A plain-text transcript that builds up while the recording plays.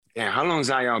Yeah, how long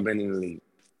Zion been in the league?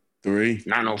 Three.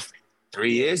 Not no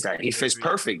 3 years. That he fits 3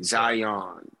 years. perfect.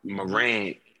 Zion,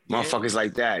 Morant, Yeah. motherfuckers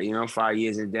like that. 5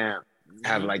 years and down.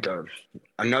 Have like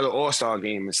another All-Star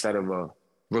game instead of a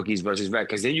rookies versus vet.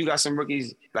 Because then you got some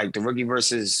rookies like the rookie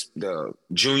versus the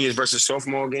juniors versus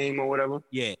sophomore game or whatever.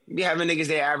 Yeah. We having niggas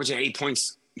there averaging 8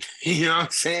 points. You know what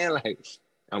I'm saying? Like,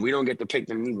 and we don't get to pick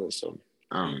them either. So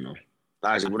I don't know.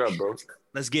 Elijah, what up, bro?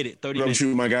 Let's get it. 30 What up minutes. with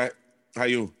you, my guy? How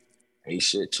you? Hey,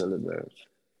 shit, chill it, man.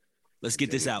 Let's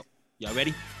get this out. Y'all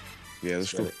ready? Yeah,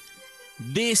 let's go.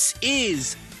 This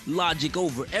is Logic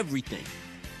Over Everything.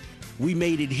 We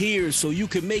made it here so you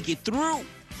can make it through.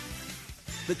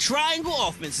 The triangle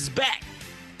offense is back.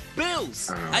 Bills,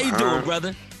 how you doing,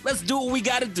 brother? Let's do what we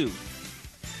gotta do.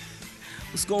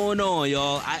 What's going on,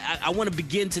 y'all? I want to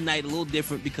begin tonight a little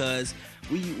different because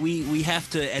we have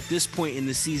to, at this point in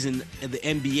the season, the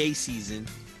NBA season,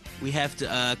 we have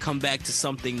to come back to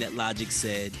something that Logic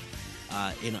said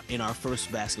in our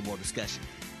first basketball discussion.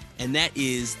 And that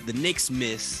is the Knicks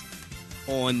miss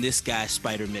on this guy,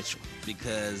 Spider Mitchell,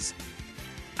 because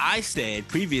I said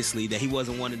previously that he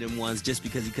wasn't one of them ones just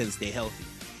because he couldn't stay healthy.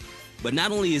 But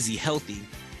not only is he healthy,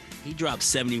 he dropped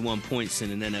 71 points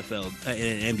in an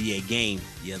NBA game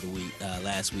the other week,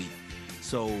 last week.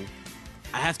 So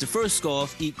I have to first go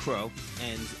off, eat crow,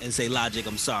 and say, Logic,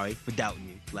 I'm sorry for doubting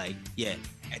you. Like, yeah,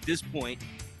 at this point,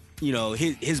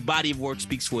 his body of work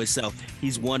speaks for itself.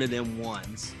 He's one of them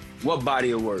ones. What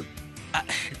body of work?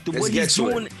 What he's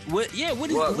doing? What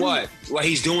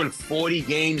He's doing 40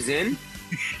 games in?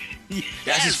 Yes.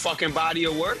 That's his fucking body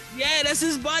of work? Yeah, that's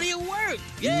his body of work.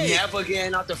 Yeah. Never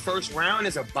getting out the first round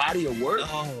is a body of work?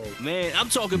 Oh, man. I'm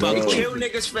talking about They kill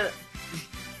niggas for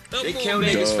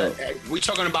we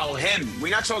talking about him.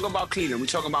 We're not talking about Cleveland. We're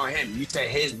talking about him. You said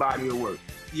his body of work.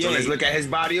 Yeah. So let's look at his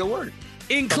body of work.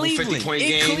 In Cleveland.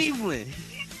 Cleveland.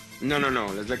 No.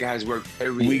 Let's look at his work.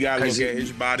 We got to look at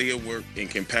his body of work in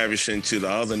comparison to the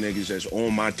other niggas that's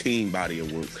on my team body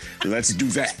of work. Let's do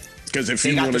that. Because if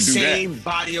you want to do same that,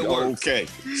 body of work. Okay.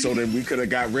 So then we could have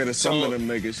got rid of some of them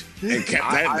niggas and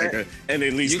kept that nigga and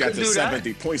at least got the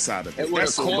 70 points out of it.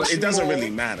 It doesn't really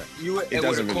matter. It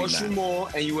would have cost you more,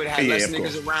 and you would have had less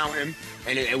niggas around him,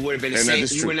 and it would have been the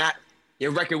same.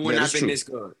 Your record would not have been this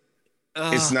good.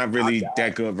 It's not really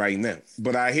that good right now.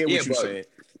 But I hear what you said.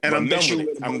 And I'm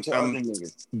done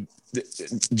with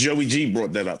it. Joey G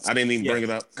brought that up. I didn't even bring it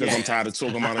up because I'm tired of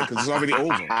talking about it because it's already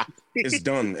over. It's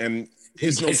done. And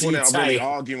it's no point in really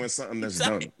arguing something that's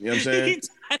done. You know what I'm saying?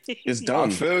 It's done.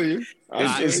 I feel you.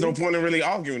 It's no point in really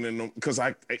arguing because you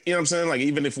know what I'm saying? Like,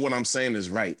 even if what I'm saying is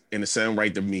right and it sound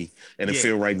right to me and it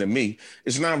feel right to me,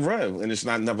 it's not real and it's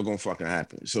not never gonna fucking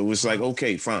happen. So it's like,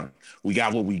 okay, fine. We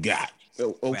got what we got.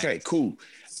 Okay, cool.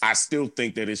 I still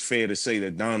think that it's fair to say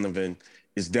that Donovan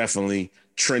is definitely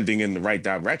trending in the right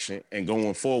direction and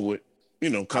going forward,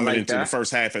 coming into the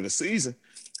first half of the season.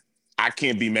 I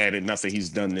can't be mad at nothing he's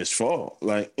done this fall.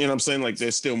 Like, you know what I'm saying? Like,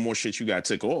 there's still more shit you got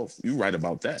to take off. You right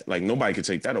about that. Like, nobody can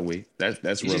take that away. That's real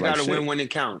life shit. You just got to win when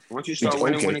it counts. Once you start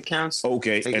winning when it counts.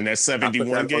 Okay, and that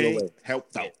 71 game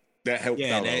helped out. That helped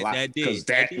out a lot because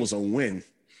that was a win.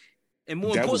 And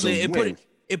more importantly,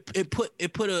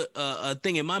 it put a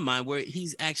thing in my mind where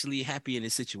he's actually happy in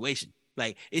his situation.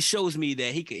 Like, it shows me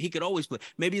that he could always play.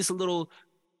 Maybe it's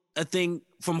a thing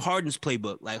from Harden's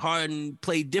playbook. Like, Harden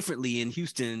played differently in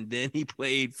Houston than he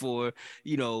played for,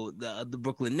 the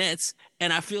Brooklyn Nets.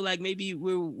 And I feel like maybe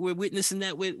we're witnessing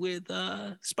that with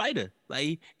Spider.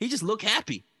 Like, he just looked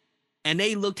happy. And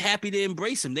they looked happy to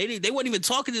embrace him. They weren't even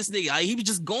talking to this nigga. Like, he was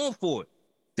just going for it.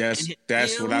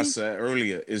 That's what I said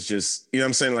earlier. It's just, you know what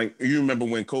I'm saying? Like, you remember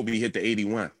when Kobe hit the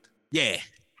 81? Yeah.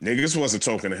 Niggas wasn't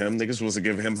talking to him. Niggas wasn't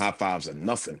giving him high fives or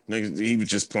nothing. Niggas, he was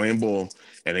just playing ball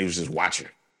and they was just watching.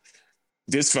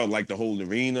 This felt like the whole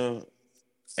arena,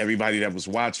 everybody that was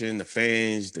watching, the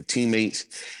fans, the teammates,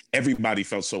 everybody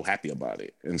felt so happy about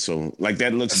it. And so, like,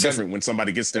 that looks different when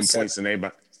somebody gets them points and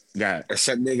everybody got it.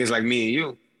 Except niggas like me and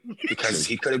you. Because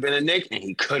he could have been a Knick and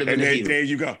he could have been a Heat. There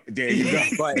you go.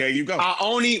 But there you go. I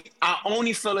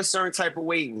only feel a certain type of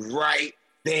way right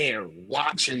there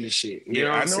watching the shit. You know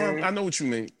what I'm saying? I know what you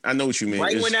mean.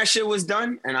 Right when that shit was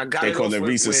done, and I got they call it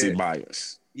recency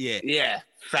bias. Yeah.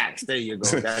 Facts. There you go.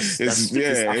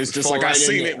 It's just like I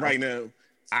seen it right now.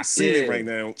 I seen it right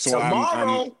now. So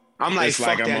tomorrow, I'm like,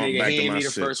 fuck that nigga. He ain't need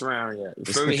the shit. first round yet.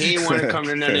 For me, he didn't want to come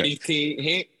to none of these teams.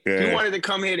 He wanted to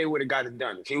come here, they would have got it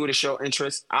done. If he would have showed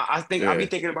interest, I think I'll be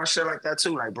thinking about shit like that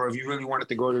too. Like, bro, if you really wanted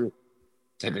to go to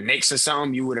the Knicks or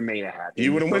something, you would have made it happen.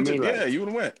 You would have went. You would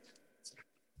have went.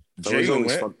 Jalen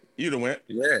went. You'd have went.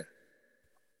 Yeah.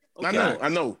 Okay. I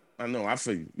know. I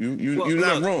feel you. You're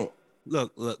not wrong.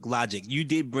 Look, Logic, you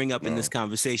did bring up in this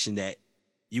conversation that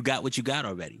you got what you got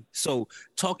already. So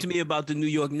talk to me about the New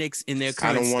York Knicks in their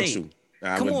current state. I don't want to.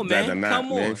 Come on, man.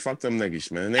 Come on. Fuck them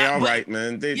niggas, man. They all right,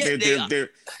 man.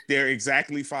 They're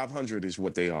exactly 500 is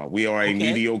what they are. We are a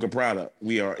mediocre product.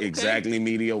 We are exactly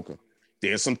mediocre.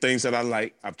 There's some things that I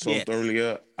like. I've talked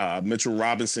earlier. Mitchell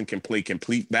Robinson can play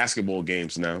complete basketball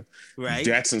games now. Right.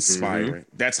 That's inspiring.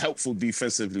 That's helpful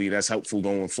defensively. That's helpful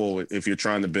going forward if you're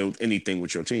trying to build anything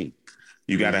with your team.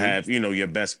 You got to have, your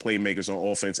best playmakers on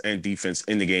offense and defense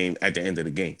in the game at the end of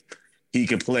the game. He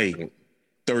can play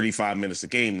 35 minutes a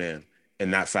game now and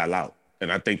not foul out.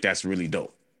 And I think that's really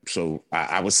dope. So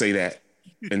I would say that.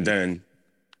 And then,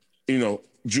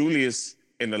 Julius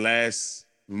in the last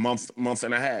month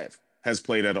and a half has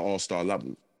played at an all-star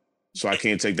level. So I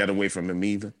can't take that away from him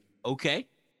either. Okay.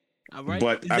 All right.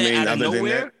 But, other than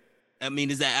that.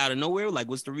 Is that out of nowhere? Like,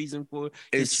 what's the reason for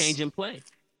his change in play?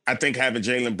 I think having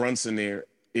Jalen Brunson there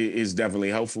is definitely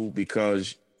helpful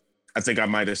because I think I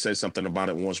might have said something about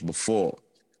it once before.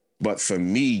 But for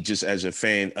me, just as a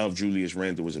fan of Julius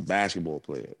Randle as a basketball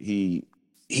player, he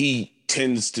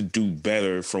tends to do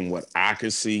better from what I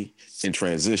could see in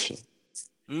transition.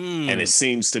 And it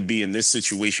seems to be in this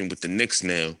situation with the Knicks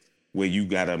now, where you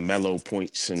got to mellow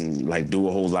points and like do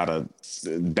a whole lot of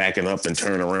backing up and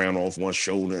turn around off one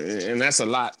shoulder. And that's a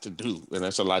lot to do. And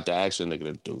that's a lot to ask a nigga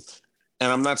to do.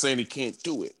 And I'm not saying he can't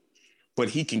do it, but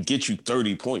he can get you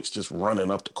 30 points just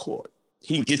running up the court.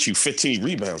 He can get you 15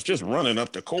 rebounds just running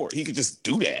up the court. He could just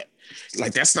do that.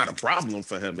 Like, that's not a problem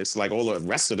for him. It's like all the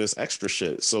rest of this extra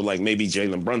shit. So, like, maybe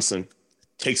Jalen Brunson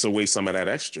takes away some of that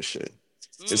extra shit.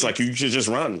 It's like, you should just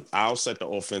run. I'll set the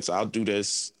offense. I'll do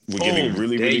this. We're getting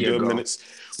really, really good minutes.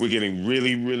 We're getting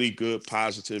really, really good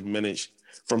positive minutes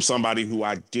from somebody who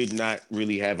I did not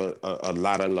really have a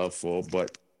lot of love for,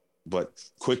 but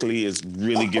quickly is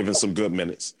really giving some good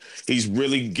minutes. He's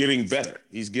really getting better.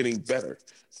 He's getting better.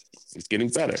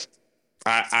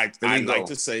 I like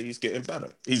to say he's getting better.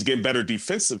 He's getting better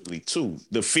defensively, too.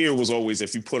 The fear was always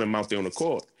if you put him out there on the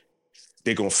court,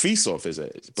 they're going to feast off his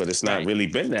edge, but it's not really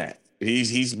been that.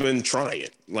 He's been trying.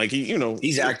 Like,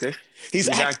 he's active. He's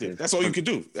active. That's all you could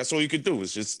do. That's all you could do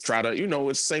is just try to,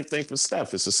 it's the same thing for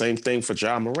Steph. It's the same thing for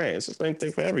Ja Morant. It's the same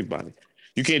thing for everybody.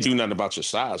 You can't do nothing about your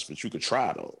size, but you could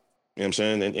try, though. You know what I'm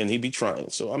saying? And he be trying.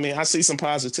 So, I see some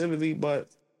positivity, but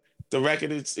the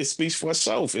record, it speaks for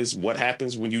itself. It's what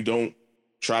happens when you don't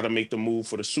try to make the move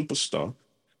for the superstar.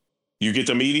 You get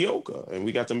the mediocre, and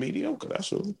we got the mediocre.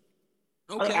 That's all.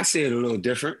 Okay. I see it a little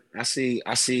different. I see.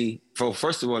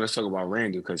 First of all, let's talk about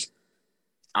Randle because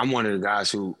I'm one of the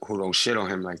guys who don't shit on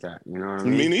him like that. You know what I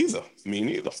mean? Me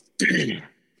neither.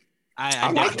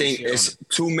 I think it's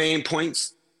two main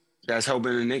points that's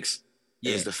helping the Knicks.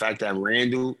 Is the fact that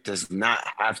Randle does not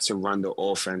have to run the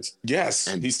offense. Yes,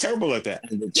 and he's terrible at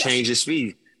that. And the change of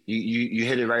speed. You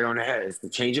hit it right on the head. It's the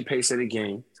change of pace of the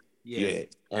game. Yeah.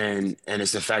 And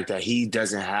it's the fact that he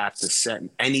doesn't have to set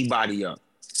anybody up.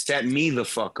 Set me the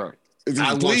fuck up.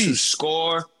 I want to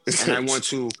score and I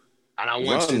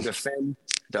want to defend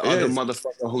the other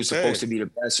motherfucker who's supposed to be the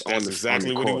best on the court. That's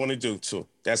exactly what he want to do too.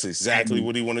 That's exactly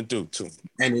what he want to do too.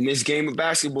 And in this game of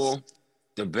basketball,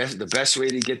 the best way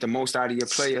to get the most out of your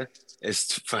player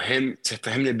is for him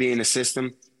to be in a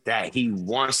system that he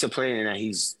wants to play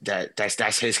and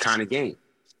that's his kind of game.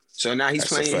 So now he's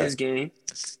playing his game.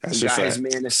 He got his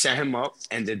man to set him up,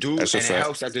 and the dude, and it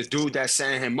helps that the dude that's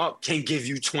setting him up can give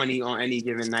you 20 on any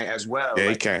given night as well. Yeah,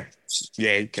 he can.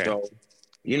 So,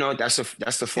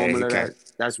 that's the formula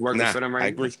that's working for them right now. I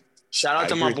agree. Shout out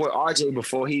to my boy RJ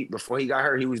before he got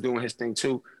hurt, he was doing his thing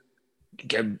too.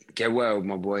 Get well,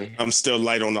 my boy. I'm still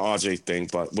light on the RJ thing,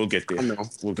 but we'll get there. I know.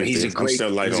 We'll get there. I'm still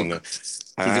light on that.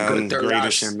 He's a good third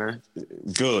option, man.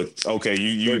 Good. Okay,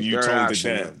 you toned it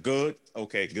down. Good.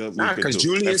 Okay, good. Nah, because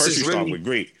Julius is really with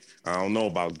great. I don't know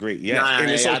about great. Yeah, and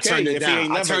it's okay. I turned it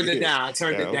down. I turned it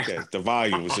down. Okay, the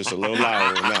volume was just a little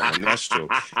louder on that one. That's true.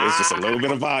 It's just a little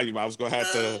bit of volume. I was gonna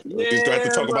have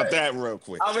to talk about that real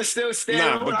quick. I was still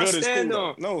standing. But good is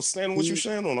cool. No, stand what you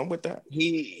stand on. I'm with that.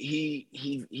 He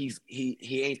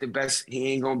ain't the best.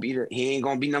 He ain't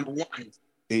gonna be number one.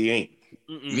 He ain't.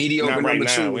 Mediocre not right number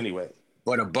now, two. Anyway.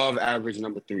 But above average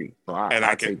number 3. So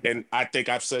I think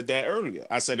I've said that earlier.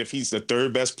 I said if he's the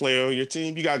third best player on your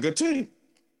team, you got a good team.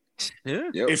 Yeah.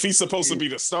 Yep. If he's supposed to be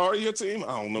the star of your team,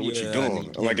 I don't know what you're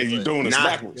doing. Like, if you're doing this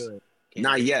backwards.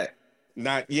 Not yet.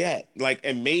 Not yet. Like,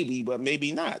 and maybe, but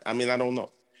maybe not. I mean, I don't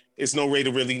know. It's no way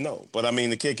to really know. But, I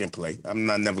mean, the kid can play. I'm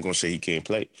never going to say he can't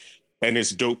play. And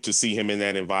it's dope to see him in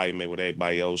that environment with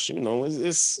everybody else.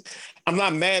 I'm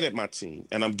not mad at my team.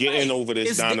 And I'm getting over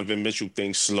this Donovan Mitchell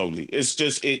thing slowly. It's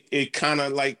just, it kind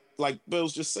of like like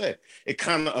Bills just said, it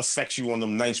kind of affects you on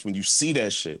them nights when you see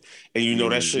that shit. And you know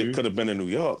that shit could have been in New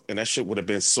York, and that shit would have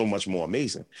been so much more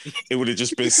amazing. It would have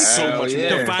just been so much more.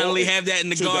 To finally have that in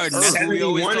the Garden. That's what we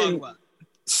always talk about.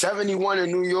 71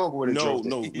 in New York would have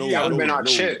No, that would have been our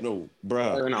shit. No,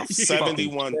 bro.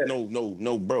 71,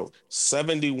 no, bro.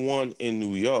 71 in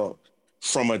New York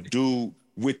from a dude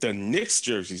with the Knicks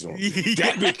jerseys on.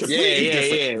 That be completely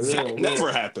different. That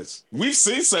never happens. We've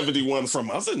seen 71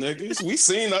 from other niggas. We've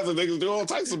seen other niggas do all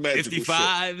types of magical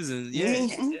 55s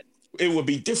shit. and It would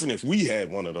be different if we had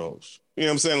one of those. You know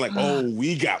what I'm saying? Like, oh,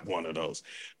 we got one of those.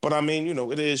 But I mean, you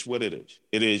know, it is what it is.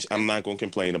 It is. I'm not going to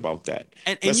complain about that.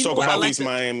 And let's talk about these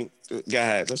Miami. Go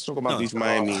ahead. Let's talk about these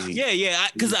Miami. Yeah.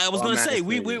 Because I was going to say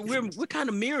we're kind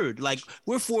of mirrored. Like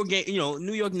we're 4 games. You know,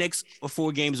 New York Knicks are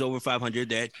 4 games over 500.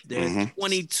 They're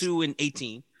 22 and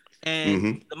 18,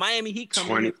 and the Miami Heat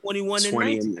coming in 21 and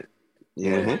 19.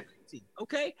 Yeah.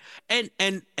 Okay.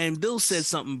 And Bill said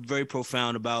something very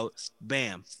profound about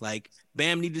Bam. Like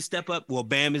Bam need to step up. Well,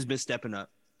 Bam has been stepping up.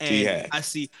 And I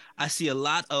see a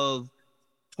lot of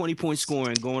 20-point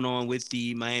scoring going on with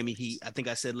the Miami Heat. I think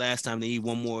I said last time they need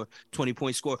one more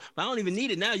 20-point score. But I don't even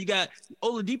need it now. You got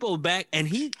Oladipo back, and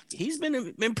he's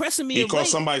been impressing me. He caught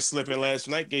somebody slipping last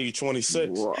night, gave you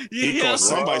 26. He caught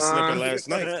somebody slipping last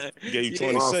night, gave you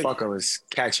 26. Motherfucker was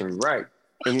catching right.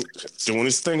 And doing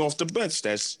his thing off the bench.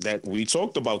 That we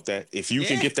talked about that. If you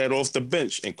can get that off the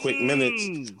bench in quick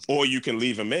minutes, or you can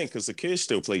leave him in because the kids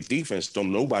still play defense.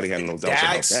 Don't nobody have no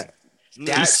doubts about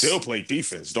that. He still play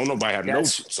defense. Don't nobody have no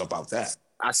doubts about that.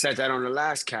 I said that on the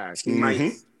last cast.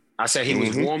 I said he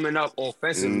was warming up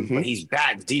offensively, but he's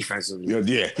back defensively.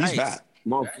 Yeah, he's back.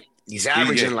 He's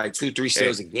averaging like 2-3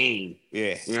 steals a game.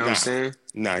 Yeah, you know what I'm saying?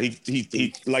 Nah,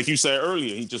 he like you said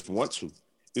earlier, he just wants to.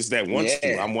 It's that wants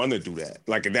to. I want to do that.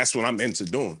 Like that's what I'm into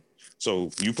doing.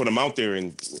 So you put him out there,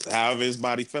 and however his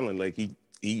body feeling, like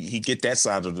he get that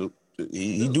side of the.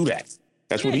 He do that.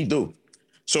 That's what he do.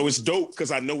 So it's dope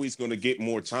because I know he's going to get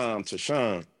more time to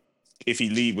shine if he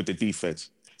lead with the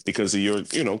defense because of your,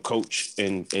 coach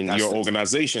and your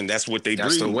organization. That's what they breed.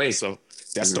 That's the way. So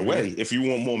that's the way. If you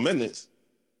want more minutes,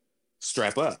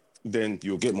 strap up. Then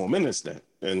you'll get more minutes then.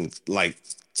 And like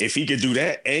if he could do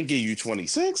that and give you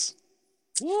 26.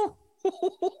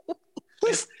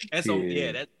 That's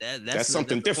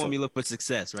something different. Formula for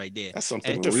success right there. That's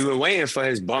something different. We were waiting for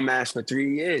his bum ass for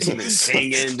 3 years. He been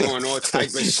singing, doing all type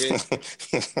of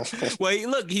shit. Well,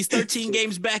 look, he's 13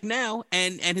 games back now,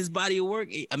 and his body of work.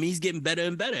 I mean, he's getting better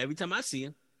and better every time I see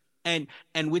him. And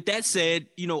with that said,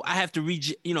 I have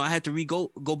to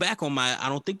go back on my. I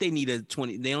don't think they need a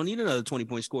 20. They don't need another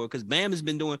 20-point score because Bam has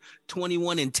been doing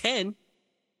 21 and 10,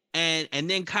 and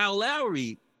then Kyle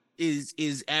Lowry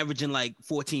is averaging like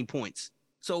 14 points.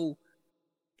 So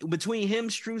between him,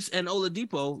 Strus, and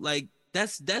Oladipo, like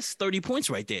that's 30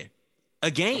 points right there, a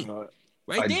game,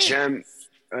 right there. Gem,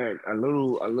 a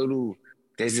little.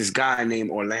 There's this guy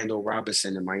named Orlando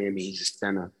Robinson in Miami. He's a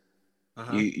center.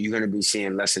 You're gonna be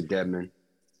seeing less of Dedmon.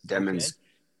 Dedmon's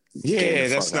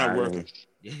that's not working.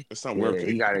 It's not working.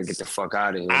 He gotta get the fuck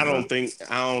out of here. I don't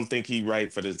think he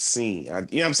right for the scene. You know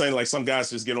what I'm saying? Like some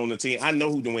guys just get on the team. I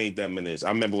know who Dwayne Dedmon is. I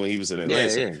remember when he was in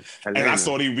Atlanta. And I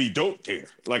thought he'd be dope there.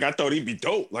 Like I thought he'd be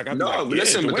dope. Like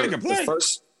listen,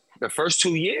 the first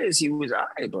 2 years he was all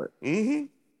right, but you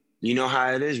know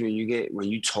how it is when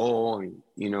you tall and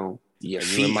you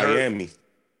in Miami.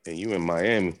 And you in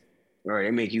Miami. Right,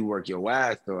 they make you work your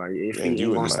ass though. If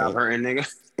you gonna stop hurting,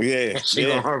 nigga. Yeah, she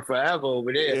gonna hurt forever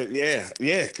over there.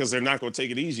 Yeah, because they're not gonna take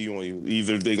it easy on you.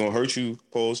 Either they're gonna hurt you,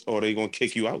 or they gonna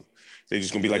kick you out. They're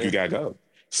just gonna be like, you gotta go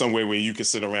somewhere where you can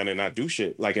sit around and not do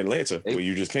shit, like Atlanta, where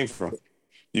you just came from.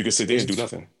 You can sit there and do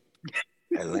nothing.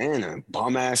 Atlanta,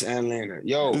 bomb ass Atlanta,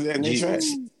 yo.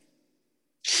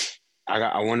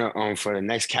 I wanna for the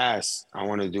next cast, I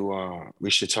wanna do.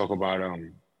 We should talk about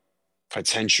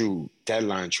potential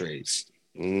deadline trades.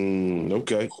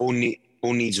 Okay. Who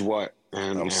needs what?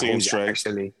 I'm seeing Trey.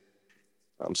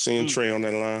 I'm seeing Trey on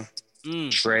that line.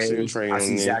 Trey.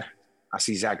 I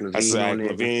see Zach LaVine on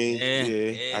there.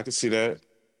 Yeah, I can see that.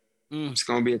 It's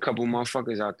gonna be a couple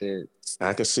motherfuckers out there.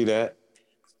 I can see that.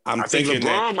 I think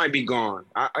LeBron might be gone.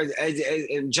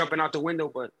 I jumping out the window,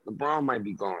 but LeBron might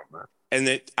be gone, man.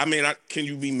 And can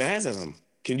you be mad at him?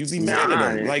 Can you be mad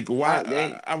at him? Like,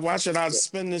 why? Why should I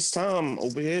spend this time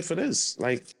over here for this?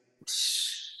 Like,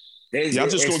 y'all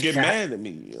just gonna get mad at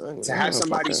me. To have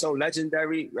somebody so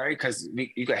legendary, right? Because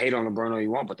you can hate on LeBron all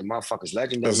you want, but the motherfucker's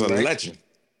legendary. There's a legend.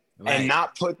 And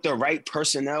not put the right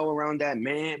personnel around that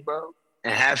man, bro,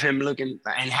 and have him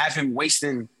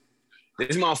wasting.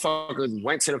 This motherfucker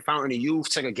went to the fountain of youth,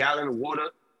 took a gallon of water,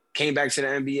 came back to the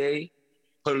NBA,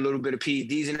 put a little bit of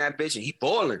PEDs in that bitch, and he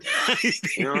balling.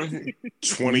 You know,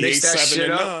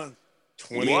 28-7-9.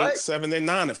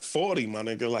 28-7-9 at 40, my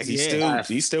nigga. Like he's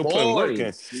still putting work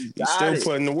in. He's still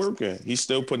putting the work in. He's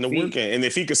still putting the work in. And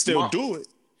if he could still do it,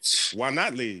 why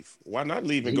not leave? Why not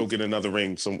leave and go get another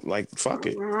ring? So like, fuck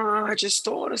it. I just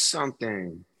thought of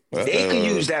something. They could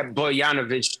use that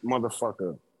Bojanovic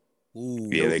motherfucker. Ooh.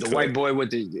 Yeah, the white boy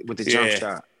with the jump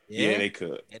shot. Yeah, they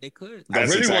could. Yeah, they could. That's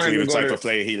really exactly the type of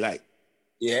player he like.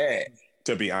 Yeah.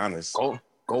 To be honest.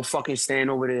 Go fucking stand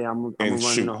over there. I'm gonna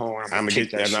run in the hole. I'm gonna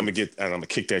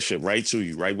kick that shit right to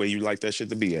you, right where you like that shit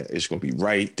to be at. It's gonna be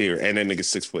right there. And that nigga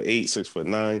 6'8",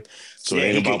 6'9". So it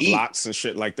ain't about blocks and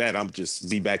shit like that. I'm just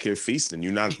be back here feasting.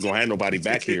 You're not gonna have nobody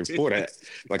back here for that.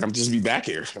 Like I'm just be back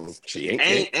here. She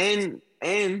ain't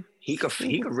and he could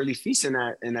really feast in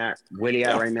that where they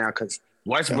at right now, because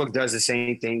Westbrook does the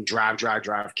same thing. Drive,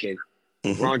 kick.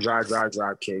 Run, drive,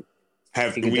 kick.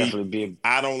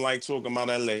 I don't like talking about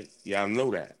LA. Yeah, I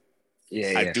know that.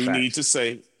 Yeah, I do need to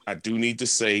say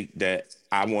that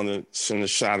I want to send a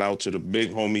shout out to the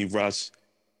big homie Russ,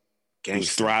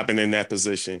 who's thriving in that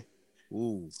position.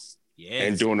 Ooh, yeah,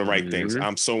 and doing the right things.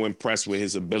 I'm so impressed with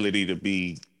his ability to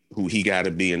be who he got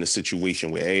to be in a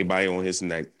situation where everybody on his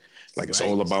neck, like it's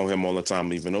all about him all the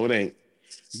time, even though it ain't.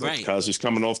 Right. Because he's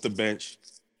coming off the bench.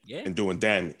 Yeah. And doing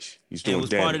damage. He's doing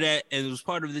damage. Part of that, and it was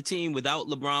part of the team without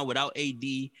LeBron, without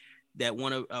AD, that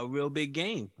won a real big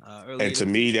game. And to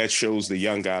me, that shows the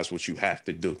young guys what you have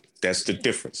to do. That's the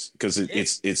difference, because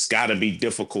it's got to be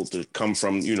difficult to come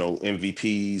from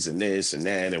MVPs and this and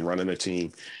that and running a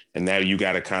team, and now you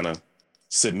got to kind of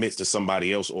submit to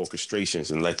somebody else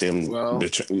orchestrations and let them.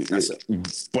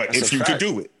 But if you could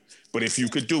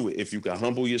do it, if you could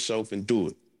humble yourself and do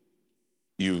it,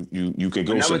 you could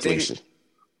go some places.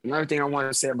 Another thing I want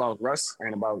to say about Russ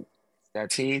and about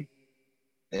that team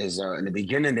is in the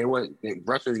beginning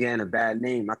Russ was getting a bad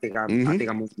name. I think I'm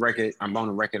on record. I'm on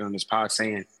the record on this pod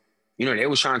saying, they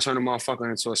was trying to turn the motherfucker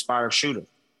into a spot-up shooter.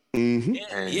 Mm-hmm.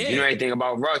 And you know anything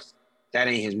about Russ? That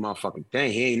ain't his motherfucking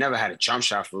thing. He ain't never had a jump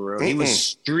shot for real. He was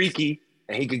streaky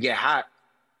and he could get hot,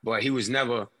 but he was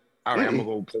never. All right, I'm gonna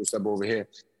go post up over here.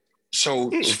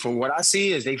 So from what I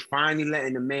see is they finally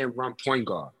letting the man run point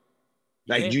guard.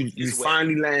 Like you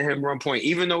finally letting him run point,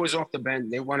 even though it's off the bench.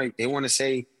 They want to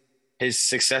say his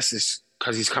success is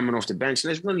because he's coming off the bench,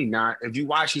 and it's really not. If you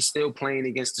watch, he's still playing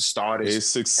against the starters. His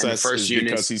success is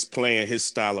because he's playing his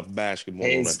style of basketball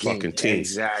on that fucking team.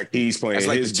 Exactly, he's playing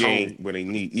his game when they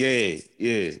need. Yeah.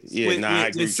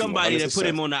 With somebody that put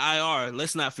him on the IR.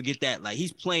 Let's not forget that. Like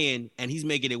he's playing and he's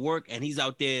making it work, and he's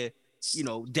out there,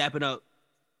 dapping up,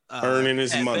 earning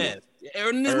his money.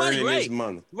 Earning his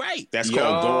money, right? That's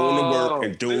called going to work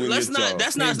and doing your job.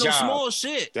 That's not no small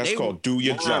shit. That's called do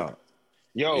your job.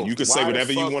 And you can say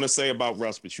whatever you want to say about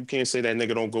Russ, but you can't say that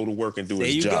nigga don't go to work and do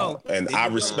his job. And I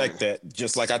respect that.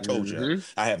 Just like I told you,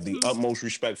 I have the utmost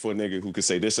respect for a nigga who can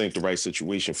say this ain't the right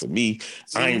situation for me.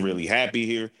 I ain't really happy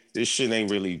here. This shit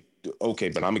ain't really okay,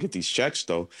 but I'm gonna get these checks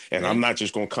though, and I'm not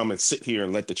just gonna come and sit here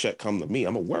and let the check come to me.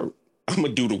 I'm gonna work. I'm gonna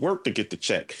do the work to get the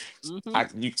check.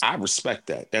 I respect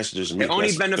that. That's just me. It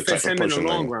only benefits him in the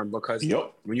long run because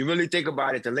when you really think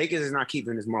about it, the Lakers is not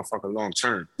keeping this motherfucker long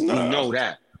term. No. We know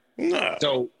that. No.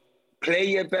 So play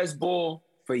your best ball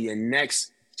for your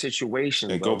next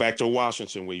situation. And go back to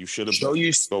Washington where you should have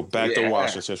been. Go back to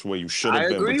Washington where you should have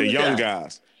been with the young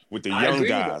guys. With the young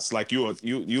guys, like you a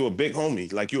big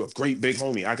homie, like you're a great big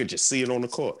homie. I could just see it on the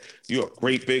court. You're a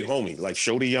great big homie. Like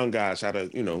show the young guys how to,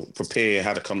 prepare,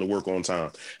 how to come to work on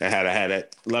time, and how to have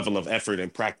that level of effort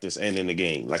and practice and in the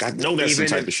game. Like I know that's the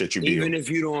type of shit you be. Even if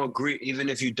you don't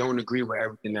agree with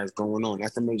everything that's going on,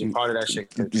 that's the major part of that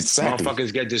shit. Exactly.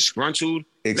 Motherfuckers get disgruntled.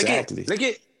 Exactly.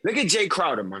 Look at Jay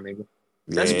Crowder, my nigga.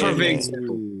 That's a perfect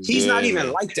example. He's not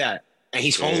even like that, and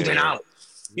he's holding out.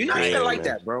 You're not even like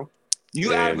that, bro.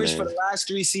 You averaged for the last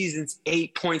 3 seasons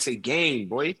 8 points a game,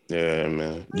 boy. Yeah,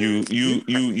 man.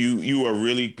 You are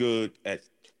really good at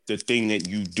the thing that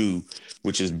you do,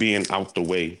 which is being out the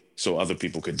way so other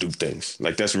people could do things.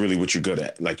 Like that's really what you're good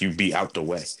at. Like you be out the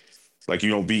way. Like you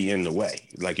don't be in the way.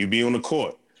 Like you be on the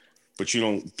court, but you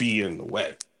don't be in the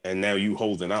way. And now you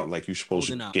holding out like you're supposed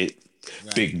to get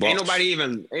big bucks. Ain't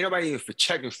nobody even for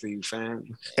checking for you,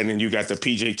 fam. And then you got the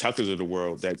PJ Tuckers of the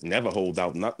world that never hold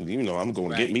out nothing. I'm going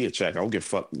to get me a check. I don't give a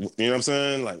fuck. You know what I'm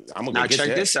saying? Like I'm going to get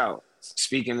check this out.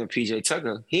 Speaking of PJ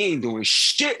Tucker, he ain't doing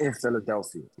shit in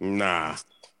Philadelphia. Nah.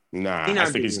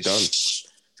 I think he's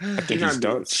done. I think he's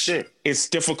done. Shit. It's a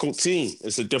difficult team.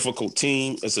 It's a difficult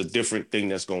team. It's a different thing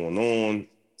that's going on.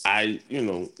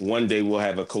 One day we'll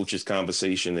have a coach's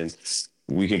conversation and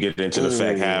we can get into the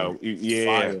fact how,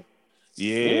 fire.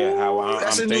 Yeah, how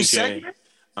I'm thinking.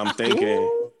 I'm thinking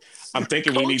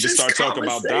we need to start talking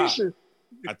about Doc.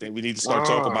 I think we need to start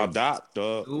talking about Doc,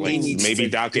 dog. Like, maybe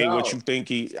Doc ain't what you think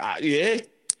he. Yeah,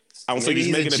 I don't think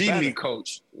he's making it better. G League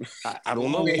coach. I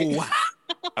don't know.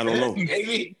 I don't know.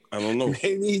 Maybe I don't know.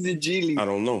 Maybe he's a G League. I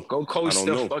don't know. Go coach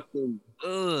the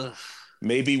fucking.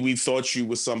 Maybe we thought you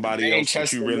was somebody else,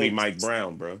 but you really Mike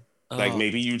Brown, bro. Like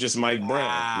maybe you just Mike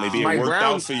Brown. Maybe it worked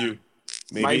out for you.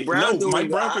 Maybe Mike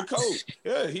Brown could coach.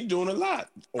 Yeah, he doing a lot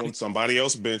on somebody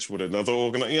else's bench with another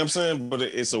organizer. You know what I'm saying? But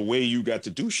it's a way you got to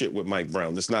do shit with Mike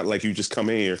Brown. It's not like you just come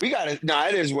in here. We got to. No,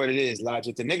 it is what it is,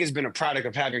 Logic. The nigga's been a product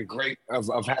of having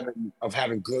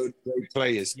having great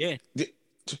players. Yeah,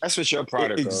 that's what your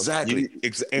product. Exactly.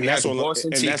 And that's what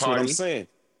I'm saying.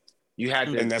 You had,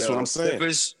 and that's what I'm saying.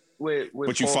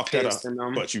 But you fucked that up.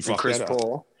 But you fucked that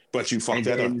up. But you fucked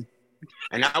that up.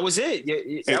 And that was it.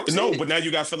 But now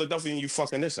you got Philadelphia and you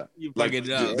fucking this up. You fucking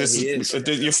it up.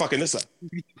 You're fucking this up.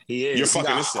 He is. You're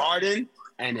fucking this up. Harden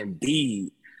and Embiid.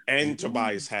 And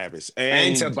Tobias Harris.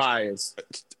 And Tobias.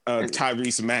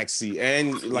 Tyrese Maxey.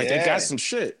 And they got some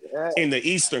shit in the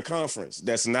Eastern Conference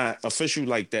that's not official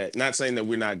like that. Not saying that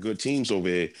we're not good teams over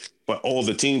here, but all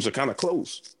the teams are kind of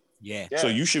close. Yeah. So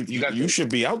you should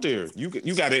be out there. You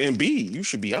got an Embiid. You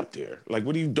should be out there. Like,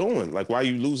 what are you doing? Like, why are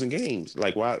you losing games?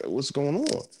 Like, what's going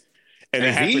on? And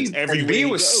it happens every week.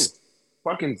 Embiid was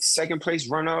fucking second place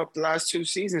runner up the last 2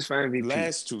 seasons for MVP.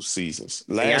 Last two seasons.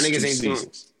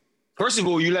 First of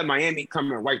all, you let Miami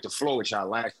come and wipe the floor with y'all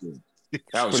last year.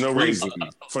 That was crazy.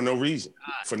 For no reason.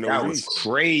 That was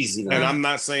crazy. Man. And I'm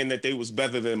not saying that they was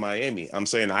better than Miami. I'm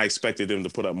saying I expected them to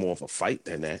put up more of a fight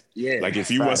than that. Yeah. Like,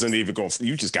 if you wasn't even going,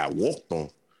 you just got walked on.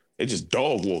 They just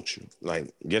dog walked you.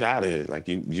 Like, get out of here. Like,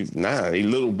 they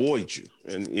little boyed you.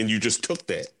 And you just took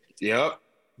that. Yep.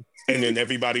 And then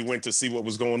everybody went to see what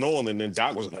was going on. And then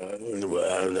Doc was like,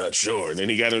 well, I'm not sure. And then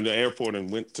he got in the airport and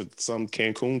went to some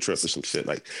Cancun trip or some shit.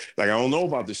 Like I don't know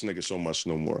about this nigga so much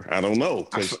no more. I don't know.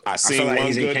 Because I seen like one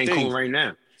he's good in Cancun thing right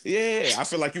now. Yeah, I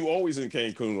feel like you always in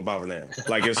Cancun about now.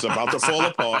 Like, it's about to fall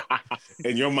apart.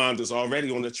 And your mind is already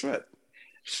on the trip.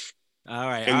 All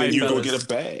right. And then you go get a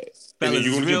bag. And then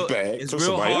you go get a bag. It's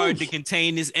real hard to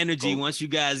contain this energy once you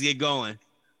guys get going.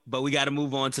 But we got to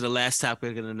move on to the last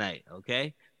topic of the night,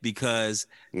 okay? Because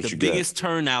the biggest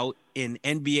turnout in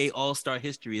NBA All-Star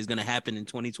history is going to happen in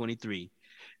 2023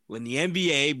 when the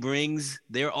NBA brings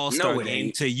their All-Star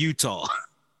game to Utah.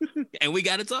 And we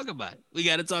got to talk about it. We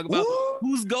got to talk about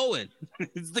who's going.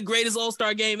 It's the greatest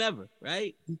All-Star game ever,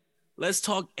 right? Let's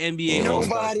talk NBA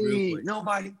All-Stars.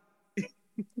 Nobody.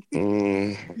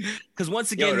 Because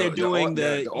once again, they're doing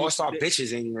the All-Star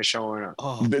bitches ain't even showing up.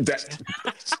 Oh.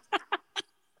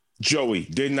 Joey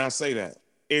did not say that.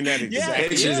 In that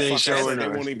exact bitches ain't showing up.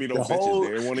 There won't even be no bitches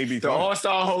there. It won't even be the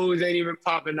All-Star hoes ain't even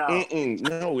popping out.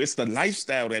 No, it's the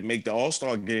lifestyle that make the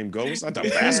All-Star game go. It's not the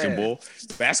basketball.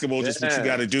 Basketball just what you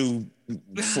got to do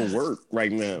for work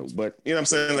right now. But you know what I'm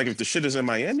saying? Like, if the shit is in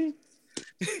Miami,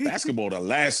 basketball the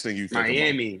last thing you think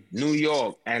Miami, about. New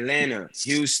York, Atlanta,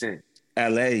 Houston,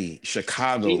 LA,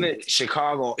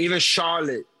 Chicago. Even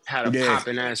Charlotte had a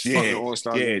popping ass fucking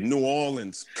All-Star. Yeah, New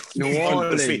Orleans.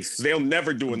 They'll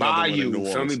never do another one in New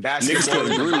Orleans. Feel me? Basketball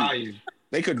couldn't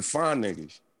They couldn't find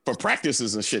niggas. For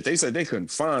practices and shit, they said they couldn't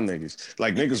find niggas.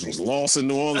 Like, niggas was lost in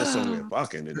New Orleans somewhere,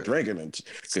 fucking and drinking,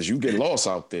 because you get lost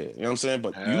out there. You know what I'm saying?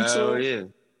 But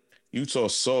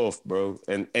Utah's soft, bro.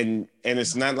 And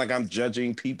it's not like I'm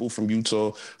judging people from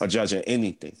Utah or judging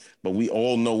anything. But we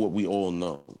all know what we all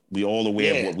know. We all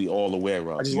aware of what we all aware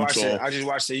of. I just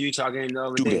watched the Utah game the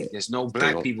other day. There's no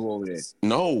black people over there.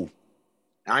 No.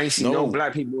 I ain't seen no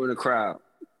black people in the crowd.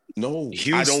 No.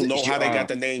 Houston, I don't know how they got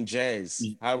the name Jazz.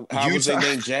 How was they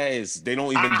named Jazz? They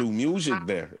don't even do music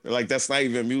there. Like, that's not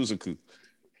even musical.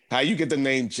 How you get the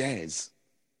name Jazz?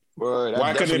 Word,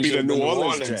 why couldn't it be the New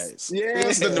Orleans Jazz? Yeah.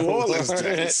 It's the New Orleans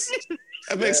Jazz.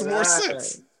 That makes more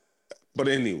sense. But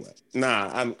anyway,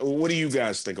 what do you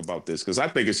guys think about this? Because I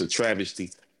think it's a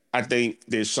travesty. I think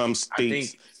there's some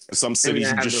states, some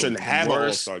cities who just shouldn't have an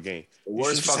All-Star game. The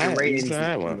worst fucking rating in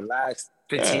the last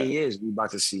 15 years we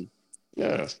about to see.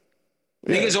 Yeah.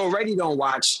 Niggas already don't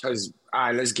watch because, all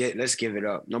right, let's give it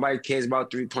up. Nobody cares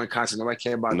about 3-point contest. Nobody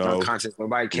cares about dunk contest.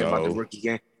 Nobody cares about the rookie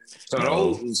game. So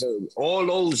all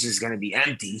those is gonna be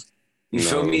empty. You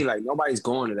feel me? Like, nobody's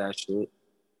going to that shit.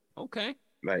 Okay.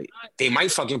 Like, they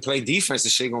might fucking play defense. The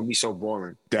shit gonna be so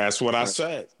boring. That's what I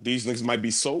said. These niggas might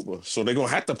be sober, so they're gonna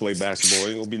have to play basketball.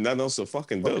 Ain't gonna be nothing else to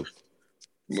fucking do.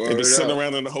 They be sitting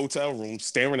around in the hotel room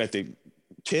staring at their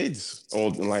kids. Or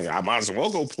like, I might as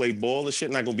well go play ball. The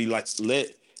shit not gonna be like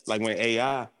lit like when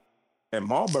AI And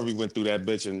Marbury went through that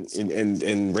bitch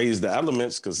and raised the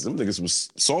elements because them niggas was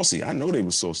saucy. I know they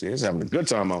was saucy. They was having a good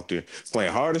time out there,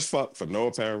 playing hard as fuck for no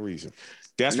apparent reason.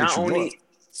 That's what you want.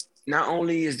 Not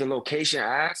only is the location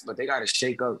ass, but they gotta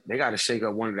shake up. They gotta shake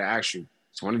up one of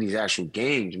these actual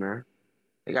games, man.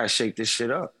 They gotta shake this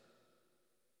shit up.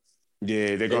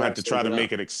 Yeah, they're gonna have to try to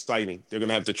make it exciting. They're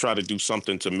gonna have to try to do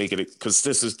something to make it, because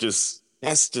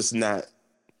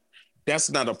that's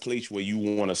not a place where you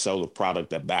want to sell the product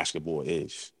that basketball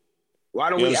is. Why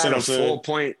don't we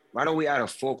add a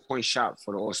 4-point shot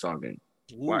for the All-Star game?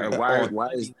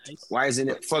 Why isn't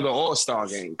it for the All-Star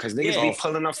game? Because niggas be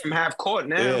pulling up from half court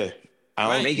now.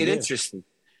 Yeah. Make it interesting.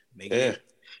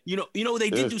 You know, they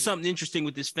did do something interesting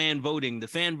with this fan voting. The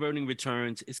fan voting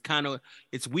returns.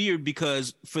 It's weird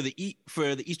because for the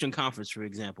Eastern Conference, for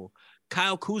example,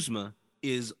 Kyle Kuzma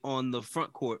is on the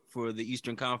front court for the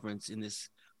Eastern Conference in this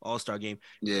All-Star game,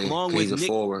 along with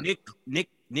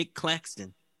Nick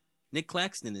Claxton. Nick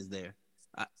Claxton is there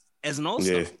as an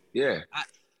All-Star. Yeah.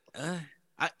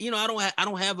 I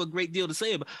don't have a great deal to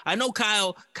say about. I know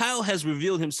Kyle has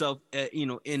revealed himself,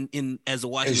 in as a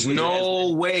Washington. There's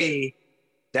no way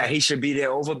that he should be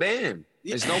there over Bam.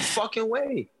 There's no fucking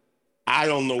way. I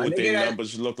don't know what their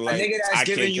numbers look like. I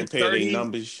can't compare their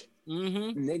numbers.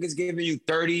 Mm-hmm. Niggas giving you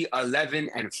 30, 11,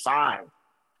 and 5.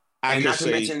 And not to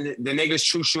mention the niggas'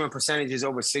 true shooting percentage is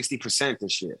over 60%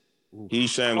 this year.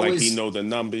 He's saying like he know the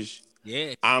numbers.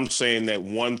 Yeah. I'm saying that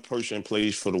one person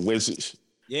plays for the Wizards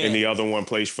and the other one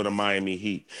plays for the Miami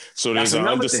Heat. So there's an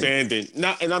understanding.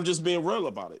 And I'm just being real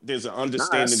about it. There's an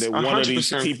understanding that 100%. One of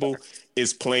these people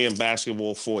is playing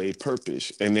basketball for a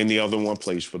purpose, and then the other one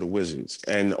plays for the Wizards.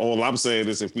 And all I'm saying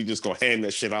is if we just go hand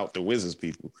that shit out to Wizards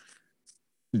people,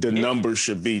 the numbers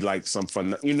should be like some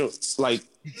fun, like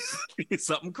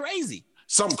something crazy.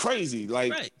 Something crazy,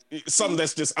 like something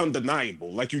that's just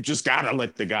undeniable. Like you just gotta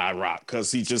let the guy rock because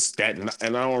he just that,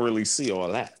 and I don't really see all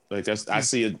that. Like I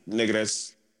see a nigga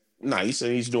that's nice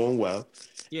and he's doing well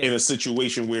in a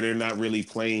situation where they're not really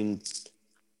playing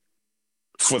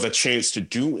for the chance to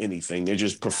do anything. They're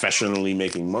just professionally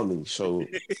making money. So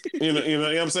you know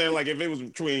what I'm saying? Like if it was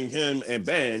between him and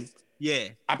Bam,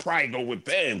 I probably go with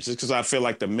Bam just because I feel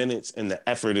like the minutes and the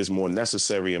effort is more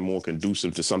necessary and more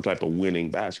conducive to some type of winning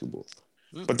basketball.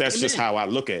 But that's just how I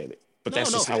look at it.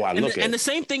 Just how I look at it. And the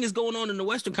same thing is going on in the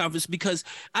Western Conference because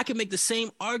I can make the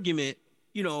same argument.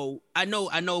 I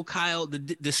know Kyle, the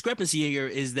discrepancy here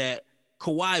is that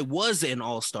Kawhi was an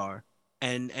all-star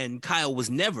and Kyle was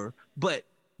never. But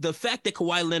the fact that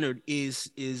Kawhi Leonard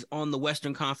is on the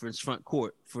Western Conference front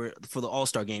court for the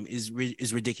all-star game is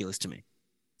ridiculous to me.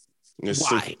 It's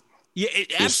Why? Stupid. Yeah,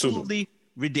 absolutely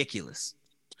ridiculous.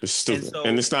 It's stupid.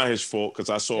 And it's not his fault because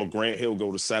I saw Grant Hill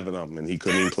go to 7 of them and he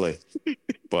couldn't even play.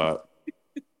 But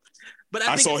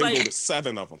I saw him go to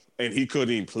 7 of them and he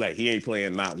couldn't even play. He ain't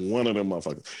playing not one of them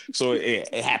motherfuckers. So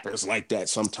it happens like that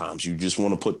sometimes. You just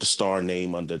want to put the star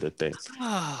name under the thing.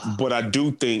 But I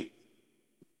do think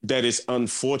that it's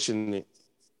unfortunate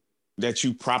that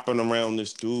you propping around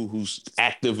this dude who's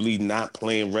actively not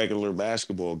playing regular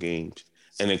basketball games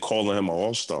and then calling him an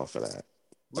all-star for that.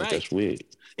 Like, that's weird.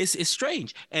 It's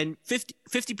strange. And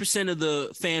 50% of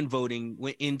the fan voting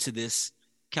went into this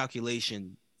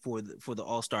calculation for the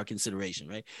All-Star consideration,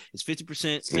 right? It's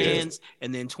 50% fans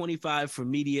and then 25 for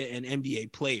media and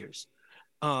NBA players.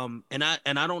 And I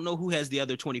don't know who has the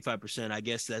other 25%. I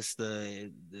guess that's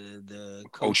the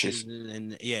coaches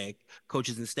and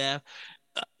coaches and staff.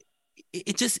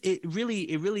 It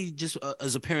really just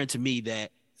is apparent to me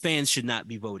that fans should not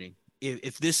be voting.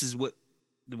 If this is what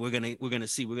we're gonna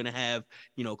see, we're gonna have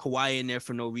Kawhi in there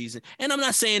for no reason. And I'm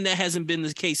not saying that hasn't been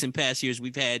the case in past years.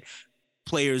 We've had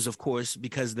players, of course,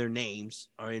 because their names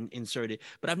are inserted,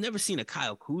 but I've never seen a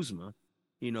Kyle Kuzma.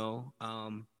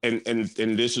 And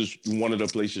this is one of the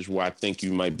places where I think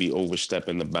you might be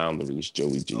overstepping the boundaries,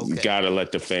 Joey G. Okay. You gotta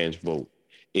let the fans vote.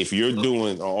 If you're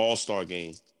doing an all-star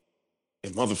game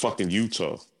in motherfucking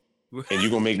Utah and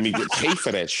you're gonna make me get paid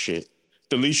for that shit,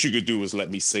 the least you could do is let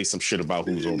me say some shit about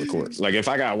who's on the court. Like, if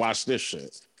I gotta watch this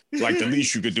shit, like, the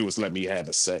least you could do is let me have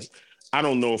a say. I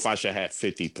don't know if I should have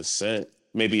 50%.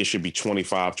 Maybe it should be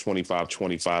 25, 25,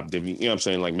 25. You know what I'm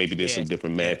saying? Like, maybe there's some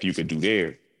different math you could do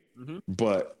there. Mm-hmm.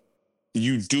 But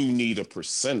you do need a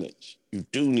percentage. You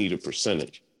do need a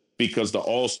percentage because the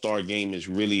All-Star game is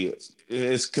really,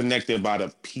 it's connected by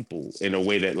the people in a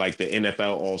way that, like, the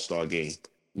NFL All-Star game,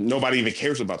 nobody even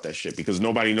cares about that shit because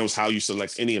nobody knows how you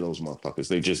select any of those motherfuckers.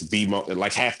 They just be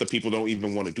like half the people don't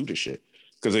even want to do this shit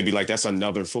because they'd be like, that's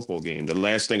another football game. The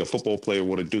last thing a football player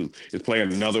want to do is play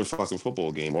another fucking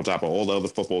football game on top of all the other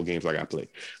football games I got played.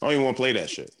 I don't even want to play that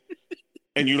shit.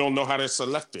 and you don't know how they're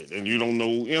selected, and you don't know,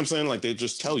 you know what I'm saying? Like, they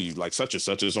just tell you, like, such and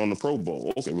such is on the Pro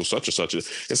Bowl. Okay, well, such and such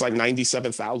is, it's like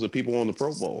 97,000 people on the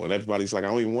Pro Bowl, and everybody's like, I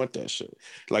don't even want that shit.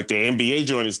 Like, the NBA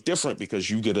joint is different because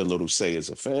you get a little say as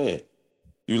a fan.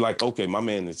 You like, okay, my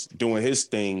man is doing his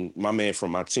thing, my man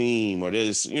from my team, or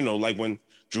this, you know, like when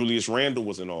Julius Randle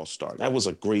was an all-star. That was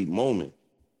a great moment.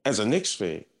 As a Knicks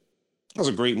fan, that was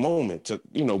a great moment to,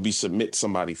 you know, submit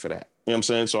somebody for that. You know what I'm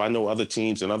saying? So I know other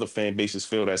teams and other fan bases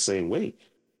feel that same way.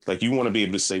 Like, you want to be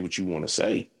able to say what you want to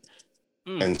say.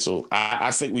 And so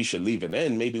I think we should leave it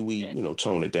in. Maybe we, you know,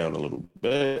 tone it down a little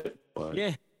bit. But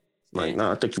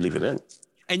I think you leave it in.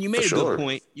 And you made good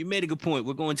point. You made a good point.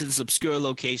 We're going to this obscure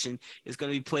location. It's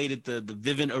going to be played at the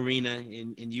Vivint Arena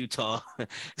in Utah.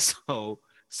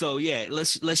 So yeah,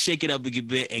 let's shake it up a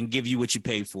bit and give you what you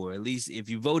paid for. At least if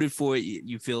you voted for it,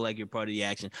 you feel like you're part of the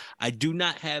action. I do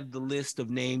not have the list of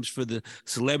names for the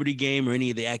celebrity game or any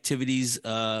of the activities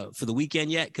for the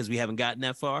weekend yet, because we haven't gotten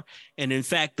that far. And in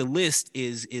fact, the list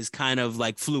is kind of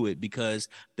like fluid because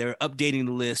they're updating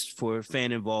the list for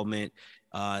fan involvement.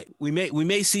 We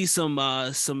may see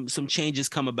some changes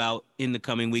come about in the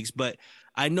coming weeks, but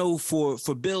I know for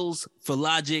Bills, for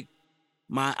Logic,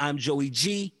 I'm Joey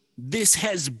G. This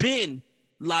has been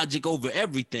Logic Over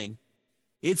Everything.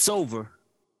 It's over,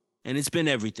 and it's been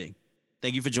everything.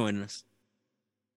 Thank you for joining us.